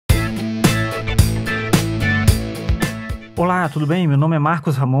Olá, tudo bem? Meu nome é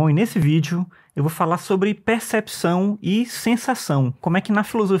Marcos Ramon e nesse vídeo eu vou falar sobre percepção e sensação. Como é que na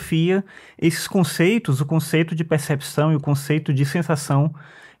filosofia esses conceitos, o conceito de percepção e o conceito de sensação,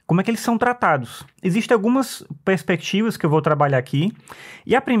 como é que eles são tratados? Existem algumas perspectivas que eu vou trabalhar aqui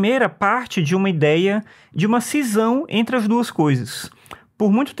e a primeira parte de uma ideia de uma cisão entre as duas coisas.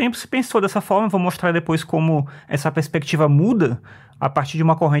 Por muito tempo se pensou dessa forma, vou mostrar depois como essa perspectiva muda a partir de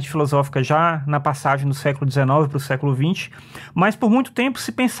uma corrente filosófica já na passagem do século XIX para o século XX, mas por muito tempo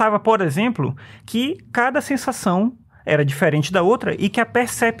se pensava, por exemplo, que cada sensação era diferente da outra e que a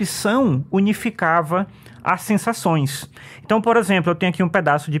percepção unificava as sensações. Então, por exemplo, eu tenho aqui um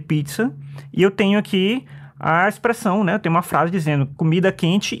pedaço de pizza e eu tenho aqui a expressão, né? Eu tenho uma frase dizendo comida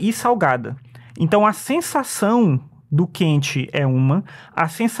quente e salgada. Então, a sensação do quente é uma, a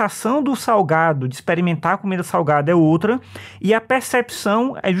sensação do salgado, de experimentar a comida salgada é outra, e a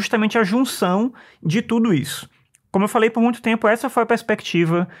percepção é justamente a junção de tudo isso. Como eu falei por muito tempo, essa foi a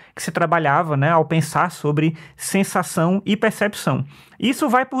perspectiva que se trabalhava, né, ao pensar sobre sensação e percepção. Isso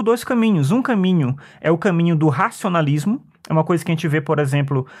vai por dois caminhos. Um caminho é o caminho do racionalismo, é uma coisa que a gente vê, por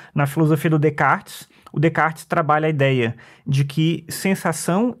exemplo, na filosofia do Descartes. O Descartes trabalha a ideia de que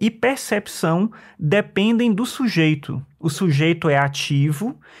sensação e percepção dependem do sujeito. O sujeito é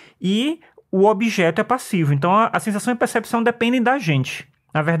ativo e o objeto é passivo. Então, a sensação e a percepção dependem da gente.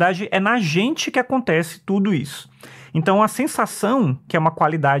 Na verdade, é na gente que acontece tudo isso. Então, a sensação, que é uma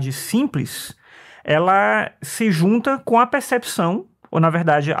qualidade simples, ela se junta com a percepção, ou na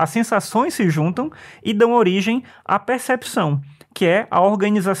verdade, as sensações se juntam e dão origem à percepção, que é a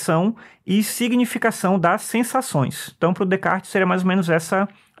organização e significação das sensações. Então, para o Descartes, seria mais ou menos essa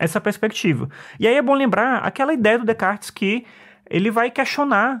perspectiva. E aí é bom lembrar aquela ideia do Descartes que ele vai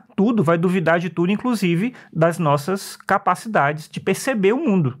questionar tudo, vai duvidar de tudo, inclusive das nossas capacidades de perceber o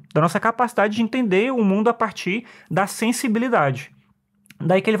mundo, da nossa capacidade de entender o mundo a partir da sensibilidade.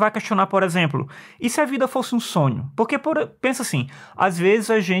 Daí que ele vai questionar, por exemplo, e se a vida fosse um sonho? Porque, pensa assim, às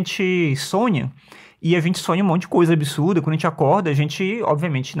vezes a gente sonha e a gente sonha um monte de coisa absurda. Quando a gente acorda, a gente,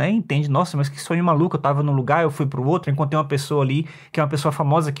 obviamente, né, entende, nossa, mas que sonho maluco, eu tava num lugar, eu fui pro outro, encontrei uma pessoa ali, que é uma pessoa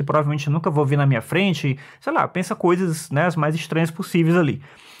famosa que provavelmente nunca vou ver na minha frente, sei lá, pensa coisas, né, as mais estranhas possíveis ali.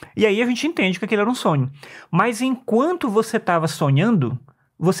 E aí a gente entende que aquilo era um sonho. Mas enquanto você tava sonhando,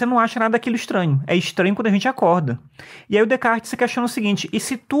 você não acha nada daquilo estranho. É estranho quando a gente acorda. E aí o Descartes se questiona o seguinte, e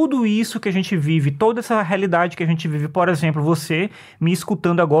se tudo isso que a gente vive, toda essa realidade que a gente vive, por exemplo, você me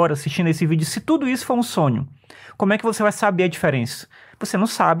escutando agora, assistindo esse vídeo, se tudo isso for um sonho, como é que você vai saber a diferença? Você não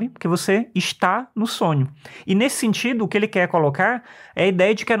sabe, porque você está no sonho. E nesse sentido, o que ele quer colocar é a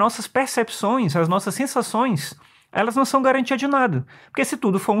ideia de que as nossas percepções, as nossas sensações, elas não são garantia de nada. Porque se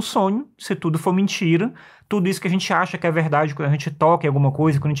tudo for um sonho, se tudo for mentira, tudo isso que a gente acha que é verdade quando a gente toca em alguma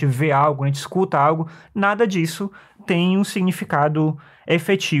coisa, quando a gente vê algo, quando a gente escuta algo, nada disso tem um significado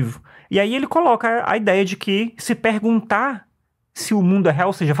efetivo. E aí ele coloca a ideia de que se perguntar se o mundo é real,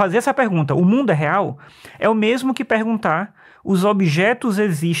 ou seja, fazer essa pergunta, o mundo é real, é o mesmo que perguntar, os objetos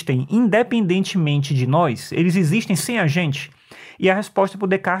existem independentemente de nós? Eles existem sem a gente? E a resposta para o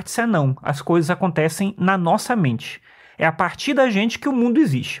Descartes é não. As coisas acontecem na nossa mente. É a partir da gente que o mundo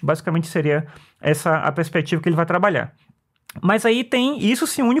existe. Basicamente seria essa a perspectiva que ele vai trabalhar. Mas aí isso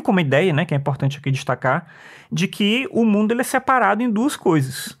se une com uma ideia, né, que é importante aqui destacar, de que o mundo ele é separado em duas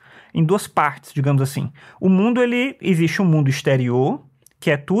coisas, em duas partes, digamos assim. O mundo, existe um mundo exterior, que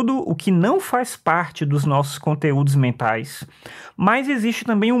é tudo o que não faz parte dos nossos conteúdos mentais, mas existe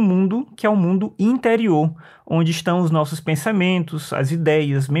também um mundo que é o mundo interior, onde estão os nossos pensamentos, as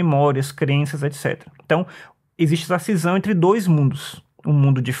ideias, memórias, crenças, etc. Então, existe essa cisão entre dois mundos, um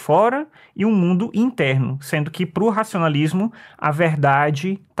mundo de fora e um mundo interno, sendo que para o racionalismo a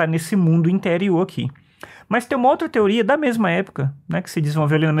verdade está nesse mundo interior aqui. Mas tem uma outra teoria da mesma época, né, que se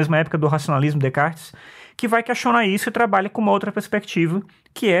desenvolveu ali na mesma época do racionalismo Descartes, que vai questionar isso e trabalha com uma outra perspectiva,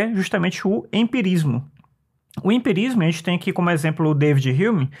 que é justamente o empirismo. O empirismo, a gente tem aqui como exemplo o David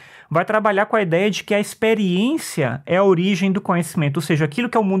Hume, vai trabalhar com a ideia de que a experiência é a origem do conhecimento, ou seja, aquilo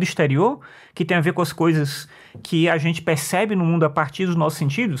que é o mundo exterior, que tem a ver com as coisas que a gente percebe no mundo a partir dos nossos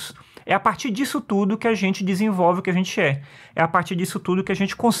sentidos, é a partir disso tudo que a gente desenvolve o que a gente é. É a partir disso tudo que a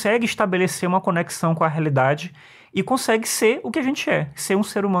gente consegue estabelecer uma conexão com a realidade e consegue ser o que a gente é, ser um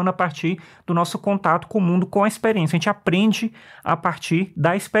ser humano a partir do nosso contato com o mundo, com a experiência. A gente aprende a partir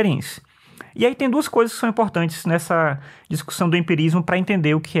da experiência. E aí tem duas coisas que são importantes nessa discussão do empirismo para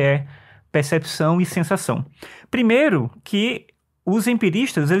entender o que é percepção e sensação. Primeiro, que os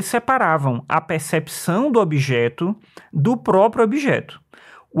empiristas eles separavam a percepção do objeto do próprio objeto.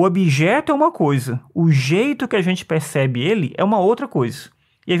 O objeto é uma coisa, o jeito que a gente percebe ele é uma outra coisa.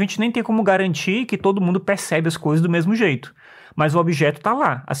 E a gente nem tem como garantir que todo mundo percebe as coisas do mesmo jeito. Mas o objeto está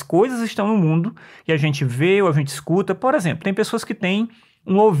lá. As coisas estão no mundo e a gente vê ou a gente escuta. Por exemplo, tem pessoas que têm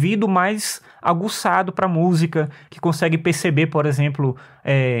um ouvido mais aguçado para música, que consegue perceber, por exemplo,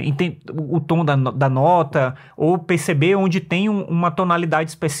 o tom da nota, ou perceber onde tem uma tonalidade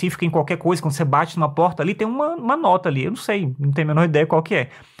específica em qualquer coisa. Quando você bate numa porta ali, tem uma nota ali. Eu não sei, não tenho a menor ideia qual que é.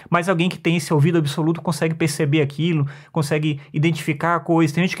 Mas alguém que tem esse ouvido absoluto consegue perceber aquilo, consegue identificar a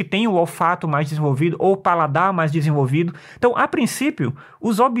coisa. Tem gente que tem o olfato mais desenvolvido, ou o paladar mais desenvolvido. Então, a princípio,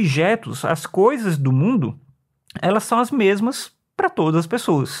 os objetos, as coisas do mundo, elas são as mesmas para todas as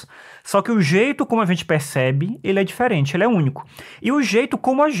pessoas. Só que o jeito como a gente percebe, ele é diferente, ele é único. E o jeito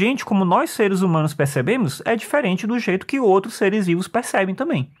como nós seres humanos percebemos, é diferente do jeito que outros seres vivos percebem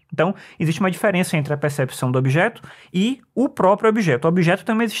também. Então, existe uma diferença entre a percepção do objeto e o próprio objeto. O objeto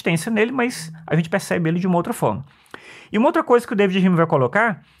tem uma existência nele, mas a gente percebe ele de uma outra forma. E uma outra coisa que o David Hume vai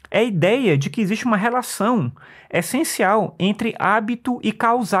colocar é a ideia de que existe uma relação essencial entre hábito e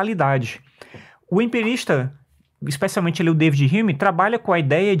causalidade. O empirista, especialmente o David Hume, trabalha com a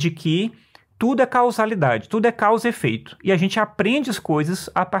ideia de que tudo é causalidade, tudo é causa e efeito. E a gente aprende as coisas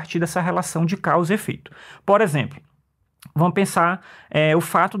a partir dessa relação de causa e efeito. Por exemplo, vamos pensar o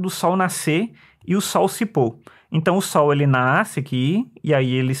fato do Sol nascer e o Sol se pôr. Então o Sol ele nasce aqui, e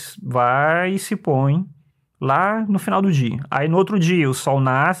aí ele vai e se põe lá no final do dia. Aí no outro dia o Sol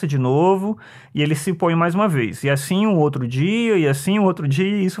nasce de novo e ele se põe mais uma vez. E assim um outro dia, e assim um outro dia,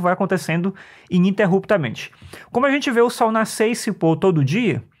 e isso vai acontecendo ininterruptamente. Como a gente vê o Sol nascer e se pôr todo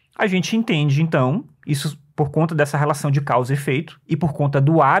dia, a gente entende, então, isso por conta dessa relação de causa e efeito, e por conta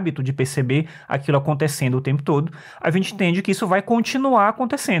do hábito de perceber aquilo acontecendo o tempo todo, a gente entende que isso vai continuar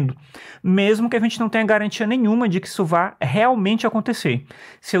acontecendo, mesmo que a gente não tenha garantia nenhuma de que isso vá realmente acontecer.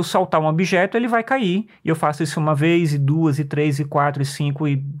 Se eu soltar um objeto, ele vai cair, e eu faço isso uma vez, e duas, e três, e quatro, e cinco,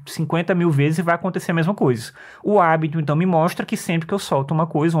 e 50 mil vezes, e vai acontecer a mesma coisa. O hábito, então, me mostra que sempre que eu solto uma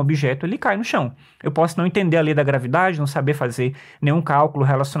coisa, um objeto, ele cai no chão. Eu posso não entender a lei da gravidade, não saber fazer nenhum cálculo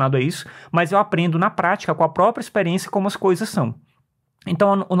relacionado a isso, mas eu aprendo na prática, com a própria experiência, como as coisas são.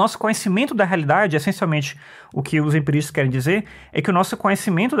 Então, o nosso conhecimento da realidade, essencialmente, o que os empiristas querem dizer, é que o nosso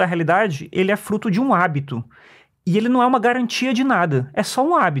conhecimento da realidade, ele é fruto de um hábito. E ele não é uma garantia de nada, é só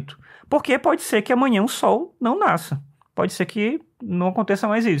um hábito. Porque pode ser que amanhã o Sol não nasça. Pode ser que não aconteça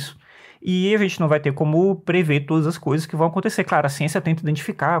mais isso. E a gente não vai ter como prever todas as coisas que vão acontecer. Claro, a ciência tenta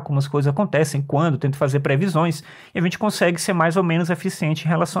identificar como as coisas acontecem, quando, tenta fazer previsões, e a gente consegue ser mais ou menos eficiente em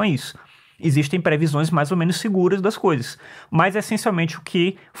relação a isso. Existem previsões mais ou menos seguras das coisas, mas essencialmente o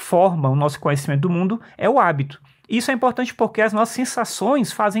que forma o nosso conhecimento do mundo é o hábito. Isso é importante porque as nossas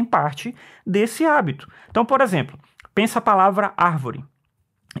sensações fazem parte desse hábito. Então, por exemplo, pensa a palavra árvore.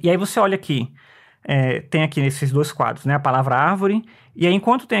 E aí você olha aqui, tem aqui nesses dois quadros, né, a palavra árvore, e aí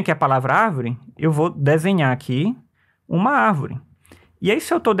enquanto tem aqui a palavra árvore, eu vou desenhar aqui uma árvore. E aí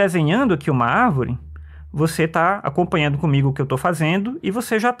se eu estou desenhando aqui uma árvore, você está acompanhando comigo o que eu estou fazendo e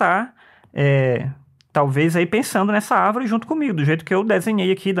você já está, talvez aí pensando nessa árvore junto comigo, do jeito que eu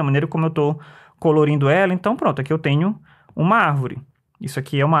desenhei aqui, da maneira como eu estou colorindo ela. Então pronto, aqui eu tenho uma árvore. Isso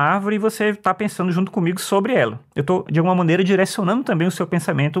aqui é uma árvore e você está pensando junto comigo sobre ela. Eu estou, de alguma maneira, direcionando também o seu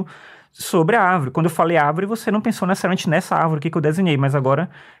pensamento sobre a árvore. Quando eu falei árvore, você não pensou necessariamente nessa árvore aqui que eu desenhei, mas agora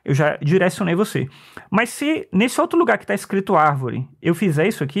eu já direcionei você. Mas se nesse outro lugar que está escrito árvore, eu fizer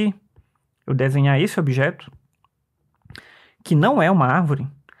isso aqui, eu desenhar esse objeto, que não é uma árvore,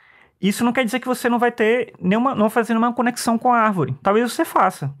 isso não quer dizer que você não vai ter não vai fazer nenhuma conexão com a árvore. Talvez você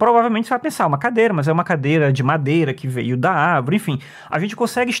faça. Provavelmente você vai pensar, uma cadeira, mas é uma cadeira de madeira que veio da árvore. Enfim, a gente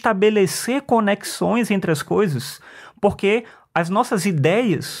consegue estabelecer conexões entre as coisas porque as nossas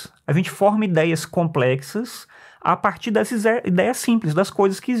ideias, a gente forma ideias complexas a partir dessas ideias simples, das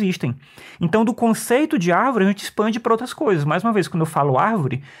coisas que existem. Então, do conceito de árvore, a gente expande para outras coisas. Mais uma vez, quando eu falo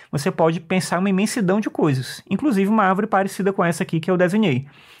árvore, você pode pensar uma imensidão de coisas, inclusive uma árvore parecida com essa aqui que eu desenhei.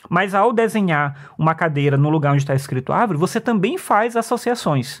 Mas ao desenhar uma cadeira no lugar onde está escrito árvore, você também faz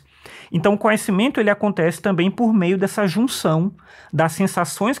associações. Então, o conhecimento ele acontece também por meio dessa junção das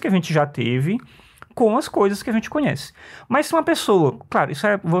sensações que a gente já teve com as coisas que a gente conhece. Mas se uma pessoa, claro,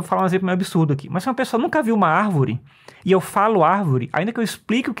 vou falar um exemplo meio absurdo aqui, mas se uma pessoa nunca viu uma árvore, e eu falo árvore, ainda que eu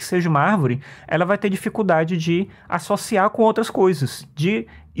explique o que seja uma árvore, ela vai ter dificuldade de associar com outras coisas, de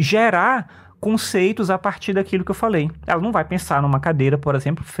gerar conceitos a partir daquilo que eu falei. Ela não vai pensar numa cadeira, por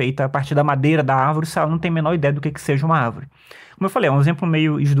exemplo, feita a partir da madeira da árvore, se ela não tem a menor ideia do que seja uma árvore. Como eu falei, é um exemplo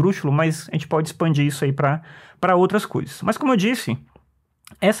meio esdrúxulo, mas a gente pode expandir isso aí para outras coisas. Mas como eu disse,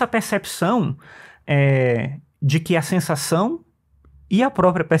 essa percepção de que a sensação e a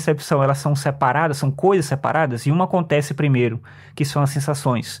própria percepção, elas são separadas, são coisas separadas, e uma acontece primeiro, que são as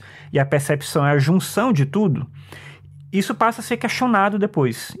sensações, e a percepção é a junção de tudo, isso passa a ser questionado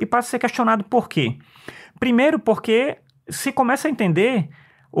depois. E passa a ser questionado por quê? Primeiro porque se começa a entender,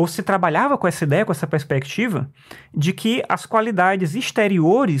 ou se trabalhava com essa ideia, com essa perspectiva, de que as qualidades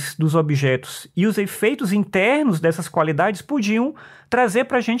exteriores dos objetos e os efeitos internos dessas qualidades podiam trazer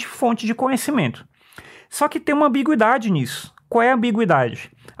para a gente fonte de conhecimento. Só que tem uma ambiguidade nisso. Qual é a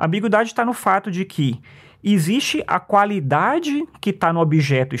ambiguidade? A ambiguidade está no fato de que existe a qualidade que está no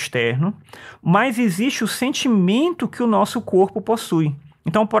objeto externo, mas existe o sentimento que o nosso corpo possui.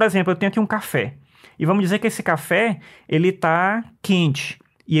 Então, por exemplo, eu tenho aqui um café. E vamos dizer que esse café ele está quente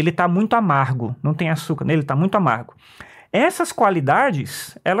e ele está muito amargo. Não tem açúcar nele, ele está muito amargo. Essas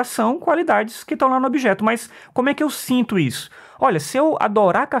qualidades, elas são qualidades que estão lá no objeto. Mas como é que eu sinto isso? Olha, se eu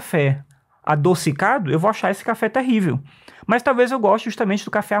adorar café adocicado, eu vou achar esse café terrível. Mas talvez eu goste justamente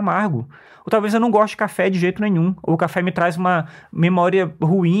do café amargo. Ou talvez eu não goste de café de jeito nenhum. Ou o café me traz uma memória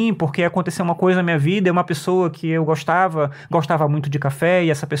ruim porque aconteceu uma coisa na minha vida, é uma pessoa que eu gostava muito de café, e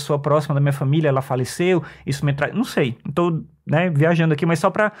essa pessoa próxima da minha família, ela faleceu, isso me traz... Não sei, estou viajando aqui, mas só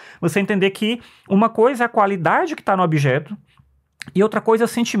para você entender que uma coisa é a qualidade que está no objeto, e outra coisa é o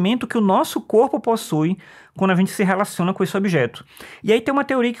sentimento que o nosso corpo possui quando a gente se relaciona com esse objeto. E aí tem uma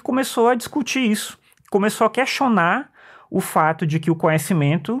teoria que começou a discutir isso, começou a questionar o fato de que o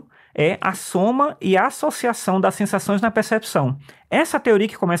conhecimento é a soma e a associação das sensações na percepção. Essa teoria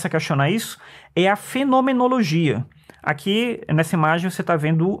que começa a questionar isso é a fenomenologia. Aqui, nessa imagem, você está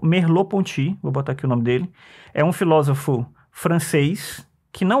vendo Merleau-Ponty, vou botar aqui o nome dele, é um filósofo francês,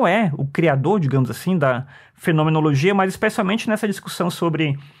 que não é o criador, digamos assim, da fenomenologia, mas especialmente nessa discussão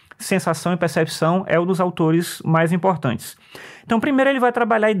sobre sensação e percepção, é um dos autores mais importantes. Então, primeiro ele vai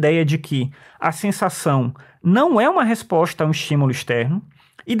trabalhar a ideia de que a sensação não é uma resposta a um estímulo externo,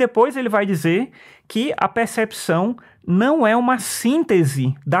 e depois ele vai dizer que a percepção não é uma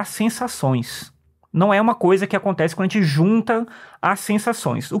síntese das sensações. Não é uma coisa que acontece quando a gente junta as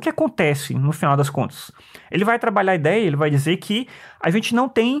sensações. O que acontece, no final das contas? Ele vai trabalhar a ideia, ele vai dizer que a gente não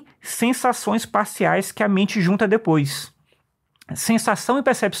tem sensações parciais que a mente junta depois. Sensação e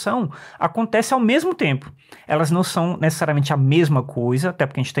percepção acontecem ao mesmo tempo. Elas não são necessariamente a mesma coisa, até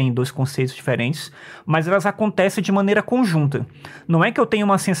porque a gente tem dois conceitos diferentes, mas elas acontecem de maneira conjunta. Não é que eu tenho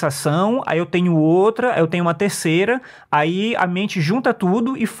uma sensação, aí eu tenho outra, aí eu tenho uma terceira, aí a mente junta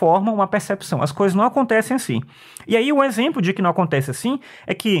tudo e forma uma percepção. As coisas não acontecem assim. E aí um exemplo de que não acontece assim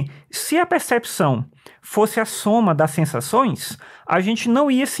é que se a percepção fosse a soma das sensações, a gente não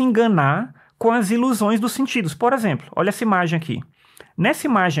ia se enganar com as ilusões dos sentidos. Por exemplo, olha essa imagem aqui. Nessa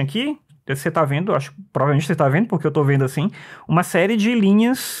imagem aqui, você está vendo, acho que provavelmente você está vendo, porque eu estou vendo assim, uma série de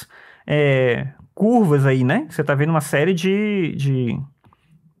linhas curvas aí, né? Você está vendo uma série de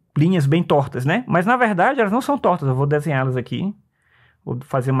linhas bem tortas, né? Mas na verdade elas não são tortas, eu vou desenhá-las aqui. Vou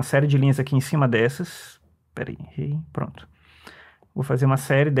fazer uma série de linhas aqui em cima dessas. Espera aí, pronto. Vou fazer uma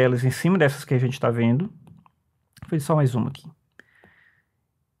série delas em cima dessas que a gente está vendo. Vou fazer só mais uma aqui.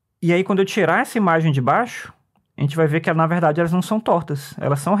 E aí, quando eu tirar essa imagem de baixo, a gente vai ver que, na verdade, elas não são tortas,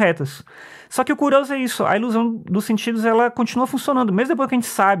 elas são retas. Só que o curioso é isso, a ilusão dos sentidos, ela continua funcionando. Mesmo depois que a gente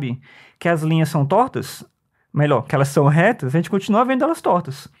sabe que as linhas são tortas, melhor, que elas são retas, a gente continua vendo elas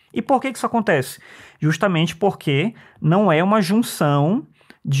tortas. E por que isso acontece? Justamente porque não é uma junção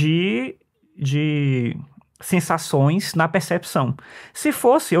de sensações na percepção. Se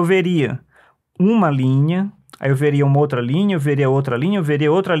fosse, eu veria uma linha, aí eu veria uma outra linha, eu veria outra linha, eu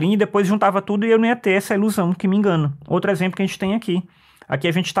veria outra linha, e depois juntava tudo e eu não ia ter essa ilusão que me engana. Outro exemplo que a gente tem aqui. Aqui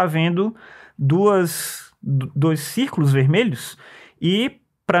a gente está vendo dois círculos vermelhos, e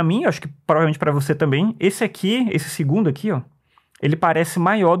para mim, acho que provavelmente para você também, esse aqui, esse segundo aqui, ó, ele parece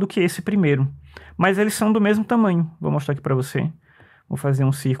maior do que esse primeiro. Mas eles são do mesmo tamanho. Vou mostrar aqui para você. Vou fazer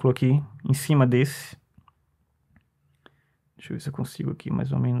um círculo aqui em cima desse. Deixa eu ver se eu consigo aqui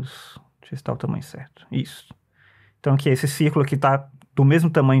mais ou menos... Deixa eu ver se está o tamanho certo. Isso. Então aqui, esse círculo aqui está do mesmo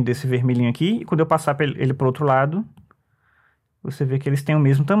tamanho desse vermelhinho aqui, e quando eu passar ele para o outro lado, você vê que eles têm o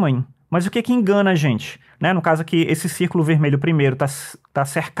mesmo tamanho. Mas o que que engana a gente? Né? No caso aqui, esse círculo vermelho primeiro está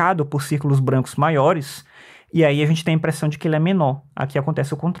cercado por círculos brancos maiores, e aí a gente tem a impressão de que ele é menor. Aqui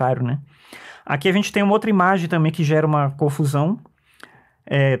acontece o contrário, né? Aqui a gente tem uma outra imagem também que gera uma confusão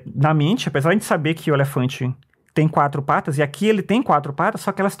na mente, apesar de a gente saber que o elefante tem 4 patas, e aqui ele tem 4 patas,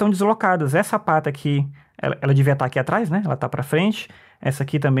 só que elas estão deslocadas. Essa pata aqui, ela devia estar aqui atrás, né? Ela está para frente. Essa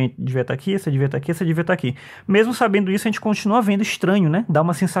aqui também devia estar aqui, essa devia estar aqui, essa devia estar aqui. Mesmo sabendo isso, a gente continua vendo estranho, né? Dá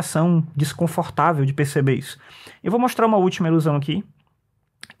uma sensação desconfortável de perceber isso. Eu vou mostrar uma última ilusão aqui,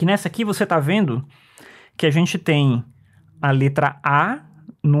 que nessa aqui você está vendo que a gente tem a letra A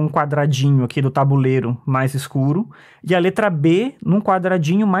num quadradinho aqui do tabuleiro mais escuro e a letra B num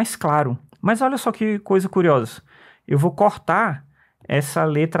quadradinho mais claro. Mas olha só que coisa curiosa. Eu vou cortar essa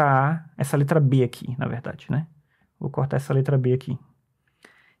letra A, essa letra B aqui, na verdade, né? Vou cortar essa letra B aqui.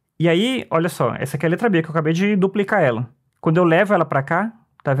 E aí, olha só, essa aqui é a letra B, que eu acabei de duplicar ela. Quando eu levo ela para cá,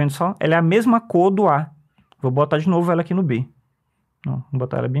 tá vendo só? Ela é a mesma cor do A. Vou botar de novo ela aqui no B. Não, vou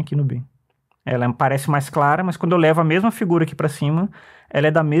botar ela bem aqui no B. Ela parece mais clara, mas quando eu levo a mesma figura aqui para cima, ela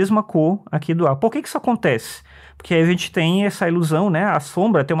é da mesma cor aqui do A. Por que isso acontece? Porque aí a gente tem essa ilusão, né? A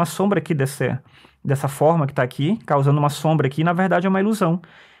sombra, tem uma sombra aqui dessa forma que está aqui, causando uma sombra aqui. Na verdade, é uma ilusão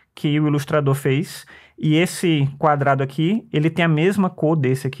que o ilustrador fez. E esse quadrado aqui, ele tem a mesma cor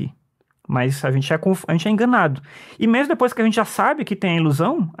desse aqui. Mas a gente é enganado. E mesmo depois que a gente já sabe que tem a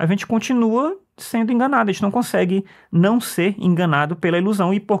ilusão, a gente continua sendo enganado. A gente não consegue não ser enganado pela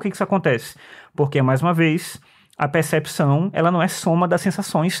ilusão. E por que isso acontece? Porque, mais uma vez, a percepção ela não é soma das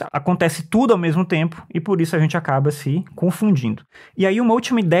sensações. Acontece tudo ao mesmo tempo e por isso a gente acaba se confundindo. E aí uma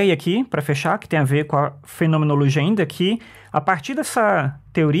última ideia aqui, para fechar, que tem a ver com a fenomenologia ainda, que a partir dessa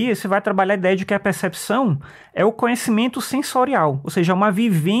teoria você vai trabalhar a ideia de que a percepção é o conhecimento sensorial, ou seja, uma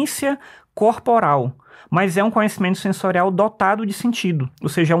vivência corporal. Mas é um conhecimento sensorial dotado de sentido, ou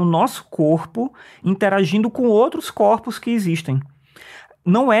seja, é o nosso corpo interagindo com outros corpos que existem.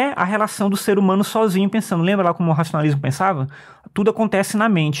 Não é a relação do ser humano sozinho pensando. Lembra lá como o racionalismo pensava? Tudo acontece na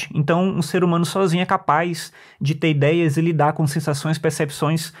mente. Então, um ser humano sozinho é capaz de ter ideias e lidar com sensações,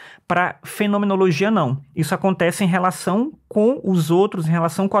 percepções. Para fenomenologia, não. Isso acontece em relação com os outros, em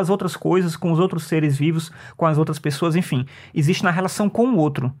relação com as outras coisas, com os outros seres vivos, com as outras pessoas, enfim. Existe na relação com o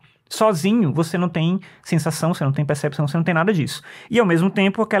outro. Sozinho, você não tem sensação, você não tem percepção, você não tem nada disso. E, ao mesmo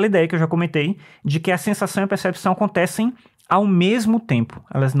tempo, aquela ideia que eu já comentei, de que a sensação e a percepção acontecem ao mesmo tempo.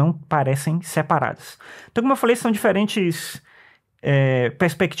 Elas não parecem separadas. Então, como eu falei, são diferentes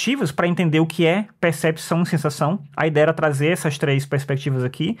perspectivas para entender o que é percepção e sensação. A ideia era trazer essas três perspectivas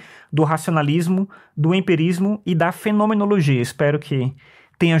aqui, do racionalismo, do empirismo e da fenomenologia. Espero que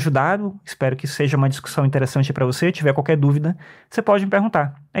tenha ajudado, espero que seja uma discussão interessante para você. Se tiver qualquer dúvida, você pode me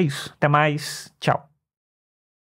perguntar. É isso. Até mais. Tchau.